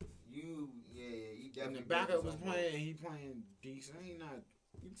 You definitely. And the backup was playing. He playing decent. He not.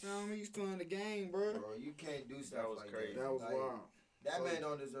 You feel me? He's still in the game, bro. Bro, you can't do stuff like crazy. that. That was wild. That man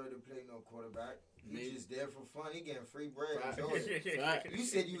don't deserve to play no quarterback. He's just there for fun. He getting free bread. Enjoy it. You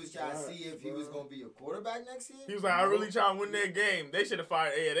said you was trying to see if he was gonna be a quarterback next year. He was like, I really trying to win that game. They should have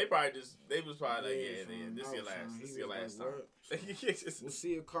fired. Yeah, they was probably like, this is your last. This is your last time. We'll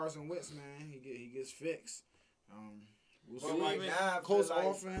see if Carson Wentz, man, he gets fixed. We'll But see. right now, I Colts feel like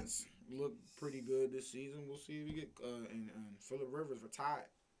offense look pretty good this season. We'll see if we get and Phillip Rivers retired.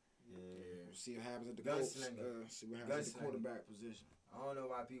 Yeah. We'll see what happens at the Colts. Gunslinger. See what happens at the Gunslinger. quarterback position. I don't know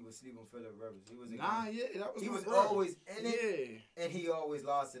why people sleep on Phillip Rivers. He was That was he my was brother. always in it, Yeah. and he always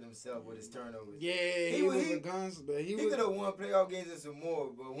lost it himself with his turnovers. Yeah, He he was- was he- a guns, but He was could have won playoff games and some more,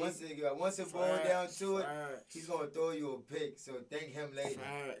 but once it boiled down to it, he's gonna throw you a pick. So thank him later.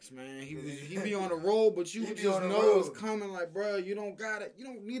 Facts, man. He be on the roll, but you He would be just on the know it's road. coming. Like, bro, you don't got it. You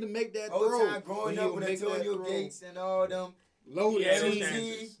don't need to make that Whole throw. time growing But up he'll with make that Antonio throw. Gates and all them. Loaded Yeah, those team.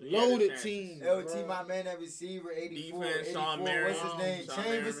 chances. He had Loaded the team. LT, bro. my man, that receiver, 84, Defense, 84. Sean Marion. What's his name? Sean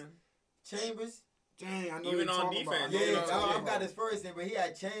Chambers. Merriman. Chambers. Dang, I know Even you're on talking defense, about. you Yeah, know, I yeah. forgot his first name, but he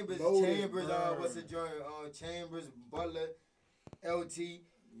had Chambers. Loaded, Chambers. bro. What's the joint? Chambers, Butler, LT,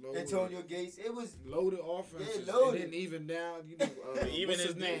 Loaded. Antonio Gates. It was. Loaded offense. Yeah, loaded. And then even down, you know, Even what's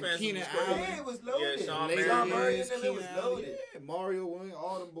his his name? defense Keenan was crazy. Allen. Yeah, it was loaded. Yeah, Sean Later Marion. Marion years, and it was Keenan Allen. loaded. Yeah, Mario Williams,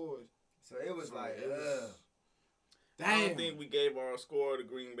 all them boys. So it was like, it was- I Damn. don't think we gave our score to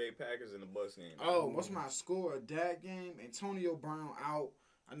Green Bay Packers in the Bucs game. Oh, what's my score of that game? Antonio Brown out.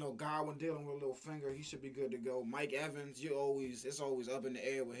 I know Godwin dealing with a little finger. He should be good to go. Mike Evans, it's always up in the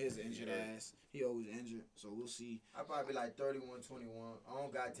air with his injured ass. He always injured. So we'll see. I'd probably be like 31-21. I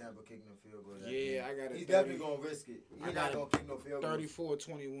don't got Tampa kicking no field goal. that Yeah, game. I got it. He's definitely gonna risk it. I He's got not gonna kick no field goal.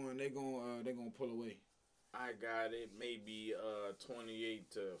 34-21. They gonna pull away. I got it maybe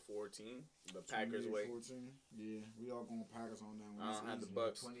 28-14. The Packers way. 14. Yeah, we all going Packers on that one. I It's don't have the easy.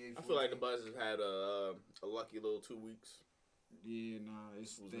 Bucks. 28-14. I feel like the Bucks have had a lucky little 2 weeks. Yeah, nah,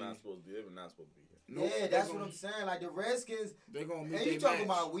 it's They were not supposed to be here. Nope, Yeah, that's what I'm saying. Like the Redskins, They're gonna meet and you their talking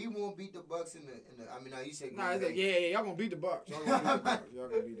match. about we won't beat the Bucks in the. I mean, now you say Nah, it's like, yeah, y'all gonna beat the Bucks. Y'all gonna beat the Bucks. Y'all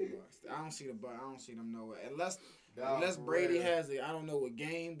gonna beat the Bucks. I don't see the Bucks. I don't see them nowhere. Unless Brady has I don't know, a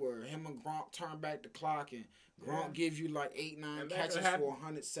game where him and Gronk turn back the clock and Gronk gives you like 8-9 And that catches could happen. for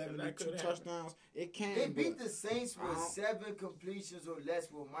And that 172 could happen. touchdowns. It can. They beat but the Saints I with don't- 7 completions or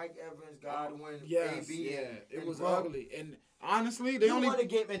less with Mike Evans, Godwin, yes, AB, yeah, and it was Gronk. ugly. And honestly, they You only want to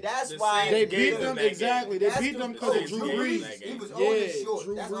get, and that's The why Saints they gave beat them them that exactly. game. They beat them because of Saints Drew gave them Brees. that game. He was Yeah, old and short.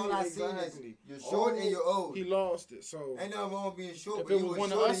 Drew That's all Brees, I seen is exactly. you're short and you're old. He lost it. So Ain't nothing wrong with being short, if but it he was was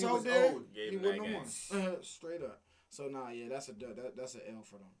one of short us and he out was there, old. Gave he him wouldn't that have won. Straight up. So yeah, that's a L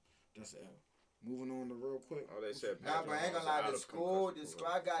for them. That's an L. Moving on to real quick. Oh, they said Nah, but I ain't gonna lie. The score,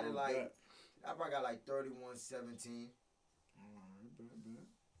 I got it Oh, like, bet. I probably got like 31-17. Alright, bet.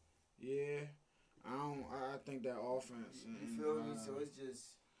 Yeah, I think that offense. You and, feel me? So it's just.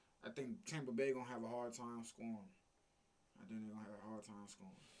 I think Tampa Bay gonna have a hard time scoring. I think they're gonna have a hard time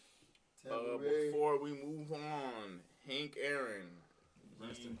scoring. Tampa Bay. Before we move on, Hank Aaron.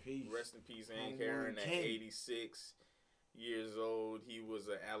 Rest in peace. Rest in peace, Hank Home Aaron run at king. 86 years old. He was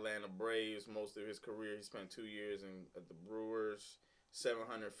an Atlanta Braves most of his career. He spent 2 years at the Brewers.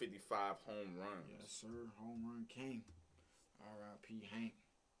 755 home runs. Yes, sir. Home run king. R.I.P. Hank.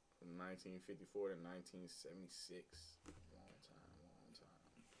 From 1954 to 1976. Long time.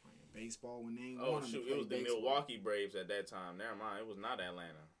 Playing baseball when they ain't Oh, wanted to shoot. play It was the baseball. Milwaukee Braves at that time. Never mind. It was not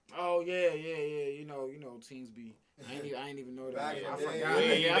Atlanta. Oh yeah. You know, teams be. I ain't even know that. Back in I the forgot.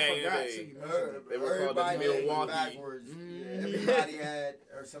 day. Yeah, I Way forgot. back in See, the you day. mentioned They were called the Everybody had it Milwaukee. backwards. Mhm. Everybody had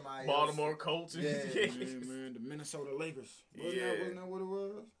or somebody Baltimore Colts. Yeah, man, the Minnesota Lakers. Wasn't Yeah. that what it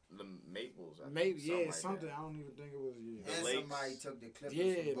was? The Maples. I think, Maybe, yeah, like something. that. I don't even think it was. Yeah. And Lakes. somebody took the Clippers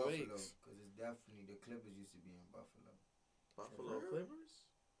Yeah, from the Buffalo Lakes. because it's definitely the Clippers used to be in Buffalo. Buffalo Clippers?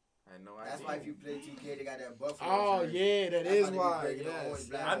 I had no idea. That's why if you play 2K, they got that Buffalo. Oh jersey. yeah, that That's is why they be why. breaking the Yes, orange,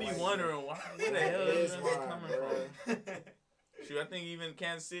 black, I be white. wondering where the hell That is is that why, coming bro. from? Shoot, I think even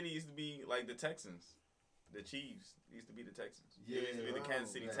Kansas City used to be like the Texans. The Chiefs used to be the Texans. Yeah, It used to be the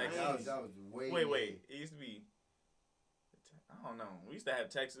Kansas City man, Texans. That was way. Wait. It used to be. I don't know. We used to have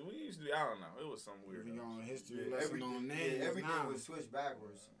Texas. We used to be. I don't know. It was some weird. Giving y'all a history Yeah, lesson on names. yeah, everything now. was switched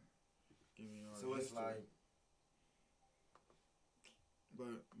backwards. Giving y'all So a it's history. like,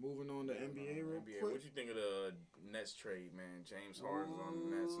 But moving on to NBA real NBA. quick. What you think of the Nets trade, man? James Harden's on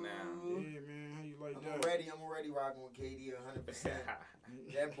the Nets now. Yeah, man, how you like I'm that? already rocking with KD 100%.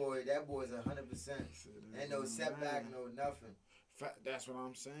 That boy's 100%. Ain't no setback, no nothing. That's what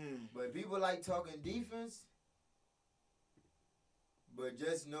I'm saying. But people like talking defense. But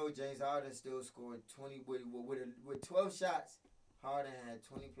just know James Harden still scored 20 with 12 shots. Harden had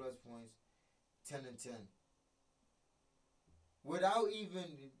 20 plus points, 10 and 10. without even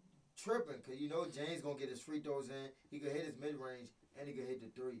tripping, because you know James going to get his free throws in. He could hit his mid-range, and he could hit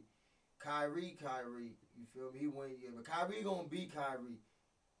the three. Kyrie, you feel me? He went, yeah, but Kyrie going to be Kyrie.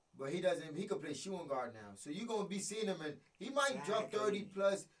 But he could play shooting guard now. So you're going to be seeing him, and he might drop 30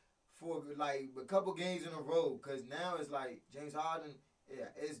 plus for like a couple games in a row. Because now it's like James Harden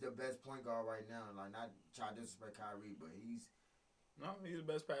is the best point guard right now. Like, not trying to disrespect Kyrie, but he's the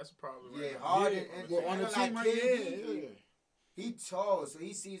best passer probably. Yeah, right now. Harden. On the team right KD, he tall, so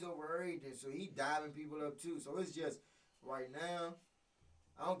he sees over everything. So he diving people up, too. So it's just, right now,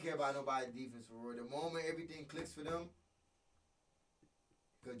 I don't care about nobody's defense for real. The moment everything clicks for them,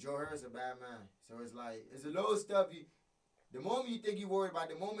 because Joe Harris a bad man. So it's like, it's a little stuff. The moment you think you worried about,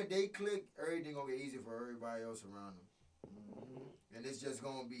 the moment they click, everything going to get easy for everybody else around them. Mm-hmm. And it's just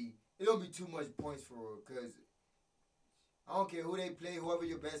going to be, it don't be too much points for real. Because I don't care who they play, whoever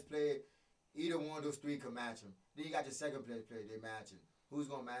your best player, either one of those three can match them. Then you got your second place player, they matching. Who's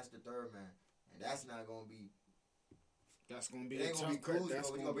going to match the third man? And that's not going to be. That's going to be it ain't going to be Kuzma. It's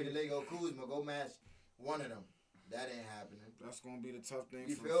going to be the Lego Kuzma. Go match one of them. That ain't happening. That's going to be the tough thing.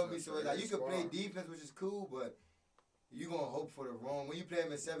 You feel me? So it's like you can play defense, which is cool, but you going to hope for the wrong. When you play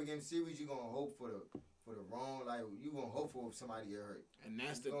them in 7-game series, you going to hope for the wrong. Like, you going to hope for somebody get hurt. And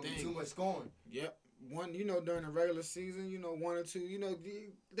that's the thing. Be too much scoring. Yep. One, during the regular season, 1 or 2,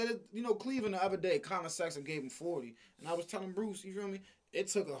 Cleveland the other day, Colin Sexton gave him 40. And I was telling Bruce, you feel me? It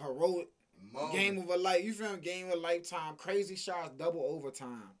took a heroic game of a life. You feel me? Game of a lifetime. Crazy shots, double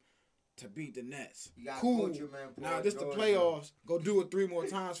overtime to beat the Nets. Cool. Now this the playoffs. Go do it 3 more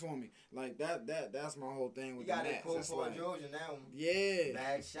times for me. Like that's my whole thing with the Nets. You got to pull for Georgia now. Yeah.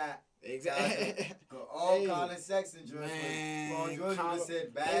 Bad shot. Exactly. All Colin Sexton joints. Paul George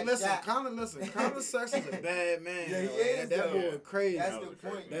said bad shot. Colin Sexton's a bad man. Yeah, he is. That boy crazy. That's the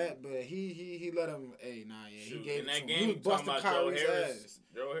point. But he let him. He gave in that him game. he busted Kyrie's ass.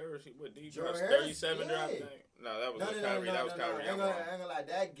 Joe Harris, what did he drop 37 drop? No, that was Kyrie. That was Kyrie. I ain't gonna lie.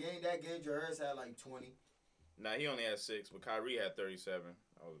 That game, Joe Harris had like 20. Nah, he only had 6, but Kyrie had 37.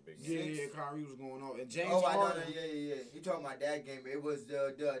 That was a big game. Yeah, Kyrie was going on. And James Harden. Yeah. You talking about that game? It was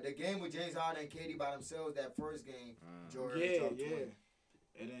the game with James Harden and KD by themselves. That first game, Joe Harris dropped 20.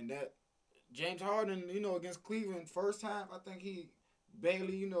 And then that James Harden, against Cleveland, first time I think he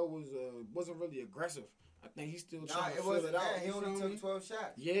barely, wasn't really aggressive. I think he's still trying to fill it out. He only took 12 shots.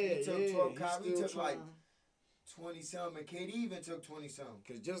 Yeah, he took 12. Kyrie took like 20-something, and KD even took 20-something.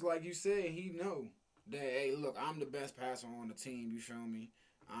 Because just like you said, he know that, hey, look, I'm the best passer on the team, you feel me?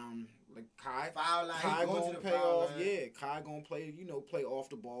 Like Kai gonna pay off. Yeah, Kai gonna play, play off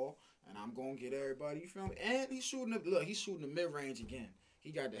the ball, and I'm gonna get everybody, you feel me? And he's shooting the mid-range again.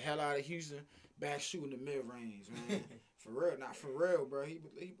 He got the hell out of Houston, back shooting the mid-range, man. For real, bro. He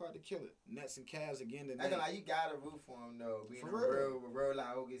about to kill it. Nets and Cavs again tonight. I ain't like you gotta root for him though. Being a real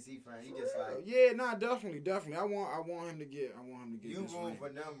like OKC fan, he just like definitely. I want him to get. You this rooting ring. for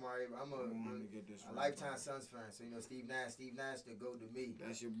them, right? I want him to get this a lifetime Suns fan. So Steve Nash to go to me.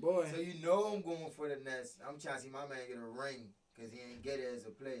 That's your boy. So I'm going for the Nets. I'm trying to see my man get a ring. Because he ain't get it as a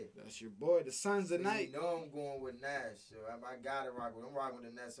player. That's your boy, the Suns tonight. I'm going with Nash. So I got to rock with him. I'm rocking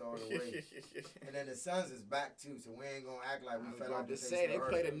with the Nets all the way. And then the Suns is back, too. So we ain't going to act like we fell off the face of the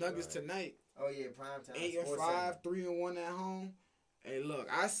earth. They play the Nuggets tonight. Oh, yeah, prime time. 8-5, 3-1 at home. Hey, look,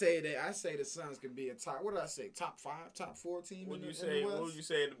 I say the Suns could be a top. What did I say? Top 5, top 4 team. What did you say? What would you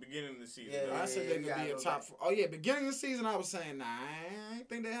say at the beginning of the season? I said they could be a top 4. Oh yeah, beginning of the season I was saying, nah, I ain't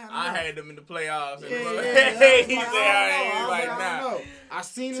think they had. I had them in the playoffs. Yeah, he said, like, nah. I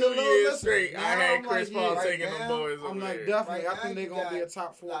seen 2 years straight. I had Chris Paul taking them boys. I'm like, definitely. I think they're gonna be a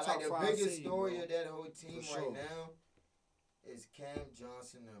top 4, top 5 seed. The biggest story of that whole team right now is Cam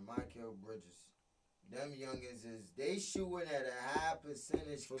Johnson and Michael Bridges. Them youngins they shooting at a high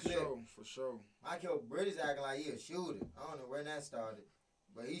percentage for clip. For sure. Michael Bridges acting like he a shooter. I don't know when that started,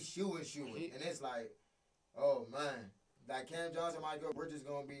 but he's shooting, and it's like, oh man, like Cam Johnson, Michael Bridges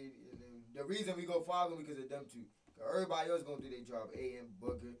gonna be the reason we go far because of them two. Everybody else gonna do their job. A.M.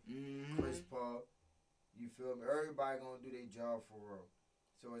 Booker, Chris Paul, you feel me? Everybody gonna do their job for real.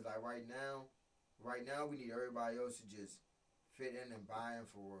 So it's like right now we need everybody else to just fit in and buy in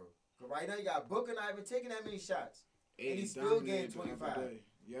for real. Right now, you got Booker not even taking that many shots. And he still getting 25.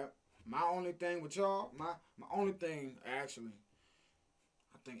 Yep. My only thing with y'all, my only thing, actually,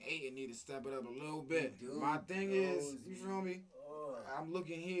 I think Ayton need to step it up a little bit. My thing is, you feel me? I'm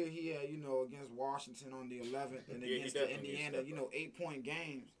looking here. He had, against Washington on the 11th and against the Indiana, 8-point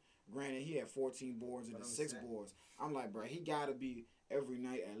games. Granted, he had 14 boards and 6 boards. I'm like, bro, he got to be every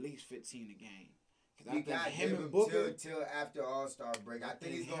night at least 15 a game. We got him and Booker till after All-Star break. I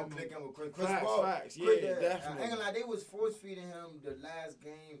think he's gonna click him with Chris facts, Paul. Facts. Yeah, definitely. I ain't gonna lie, they was force feeding him the last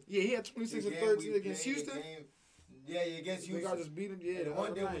game. Yeah, he had 26 and 13 against Houston. Yeah, against Houston. I just beat him. Yeah, the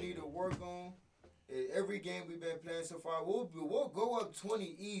one thing we need to work on. Every game we've been playing so far, we'll go up 20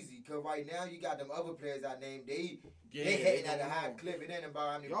 easy. Cause right now you got them other players I named. They hitting at a high clip. It ain't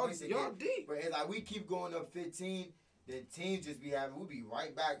about how many points they get. Deep. But it's like we keep going up 15. The teams just be having. We'll be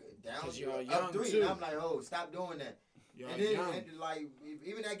right back down up 3. Too. And I'm like, oh, stop doing that. And like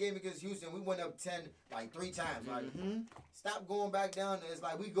even that game against Houston, we went up 10 like 3 times. Like stop going back down. It's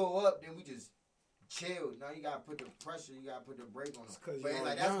like we go up, then we just chill. Now you gotta put the pressure. You gotta put the brake on them. But it's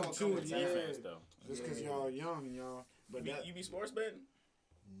like that's gonna come with defense though. Just because y'all young, y'all. But you be sports betting?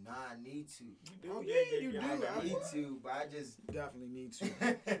 Nah, I need to. You do? Oh, yeah, you do. I need to, but I just definitely need to.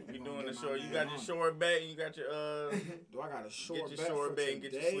 You doing the short? You got your short bet. You got your Do I got a short bet? Get your short bet and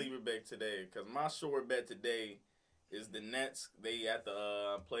today? get your sleeper bet today. Cause my short bet today is the Nets. They have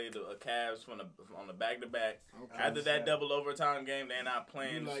to play the Cavs on the back to back. After that double overtime game, they're not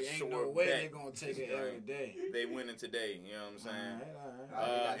playing. Like, short ain't no way bet. they're gonna take it every day. They winning today. You know what I'm saying?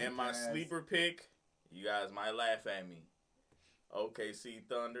 All right. And my sleeper pick, you guys might laugh at me. OKC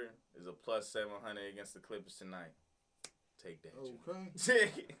Thunder is a plus 700 against the Clippers tonight. Take that.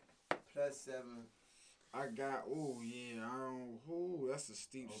 Okay. Plus 7. I got. That's a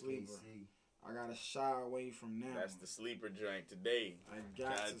steep sleeper. I gotta shy away from that. That's the sleeper drink today. I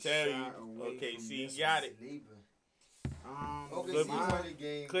got to tell shy you. away OKC from got it.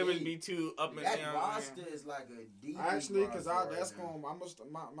 Clippers be too up and down. That roster is like a deep. Actually, because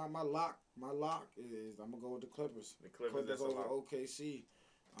my lock is I'm gonna go with the Clippers. The Clippers over OKC.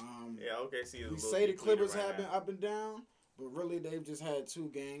 OKC is. We say the Clippers have been up and down, but really they've just had 2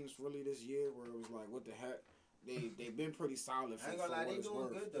 games really this year where it was like, what the heck? They've been pretty solid. I ain't gonna lie, they doing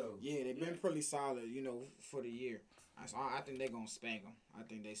good though. Yeah, they've been pretty solid, for the year. So I think they're gonna spank them. I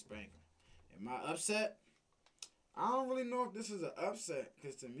think they spank them. And my upset, I don't really know if this is an upset,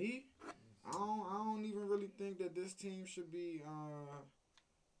 because to me, I don't even really think that this team should be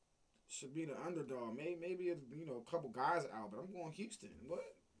the underdog. Maybe a couple guys are out, but I'm going Houston. What?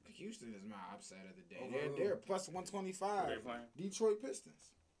 Houston is my upset of the day. They're plus 125. Detroit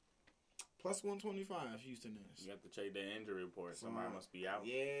Pistons. Plus 125, Houston is. You have to check the injury report. Somebody must be out.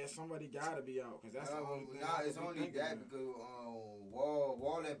 Yeah, somebody got to be out, because that's the only thing. Nah, it's only that because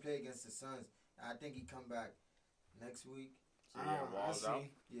Wall didn't play against the Suns. I think he come back next week. So Wall's out.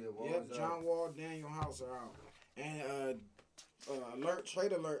 Yeah, Wall's out. John Wall, Daniel House are out. And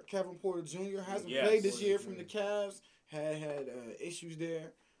trade alert, Kevin Porter Jr. hasn't played this year from the Cavs. Had issues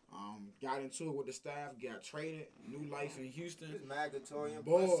there. Got into it with the staff. Got traded. New life in Houston. This Magatorian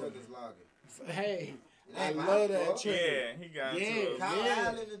Prince took his locker. Hey, I love that trade. Yeah, he got into it. Kyle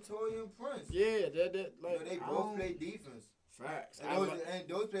Allen and Torian Prince. Yeah, that they both play defense. Facts. And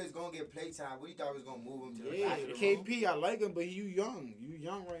those players gonna get playtime. We thought we was gonna move him to the back of the KP, I like him, but you young. You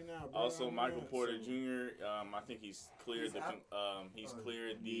young right now, bro. Also, Michael Porter Jr. I think he's cleared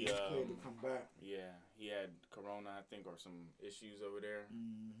cleared the to come back. Yeah, he had corona, I think, or some issues over there.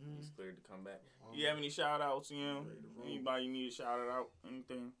 Mm-hmm. He's cleared to come back. Do you have any shout outs, Anybody you need to shout it out?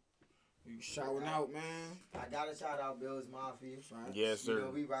 Anything? You shouting out, man. I gotta shout out Bills Mafia. Yes, sir.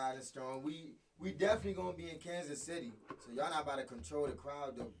 We riding strong. We definitely gonna be in Kansas City. So y'all not about to control the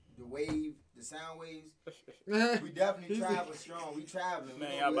crowd, the wave, the sound waves. We definitely travel strong. We traveling.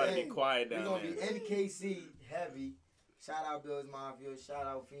 Man, y'all about to be quiet down there. We gonna be NKC heavy. Shout out Bills Mafia. Shout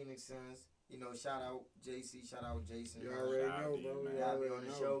out Phoenix Suns. Shout out JC. Shout out Jason. You already know, bro. Y'all be on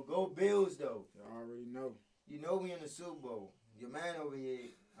the show. Go Bills, though. You already know. We in the Super Bowl. Your man over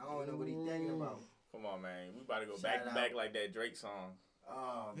here, I don't know what he thinking about. Come on, man. We about to go back to back like that Drake song.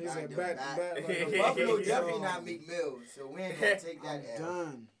 He said back to back. Like Buffalo definitely not Meek Mill, so we ain't gonna take that. I'm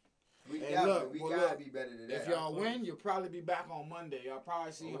done. We gotta be better than that. If y'all win, you'll probably be back on Monday. Y'all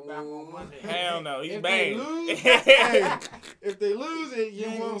probably see him back on Monday. Hell no, he's if banged. They lose, if they lose it, you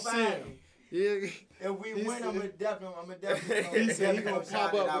ain't gonna see him. Yeah. If we win, I'm gonna definitely. He said he gonna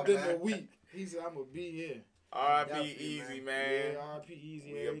pop up within a week. He said I'm gonna be here. R.I.P. Easy, man. Yeah, R.I.P.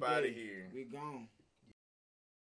 Easy. We up out of here. We gone.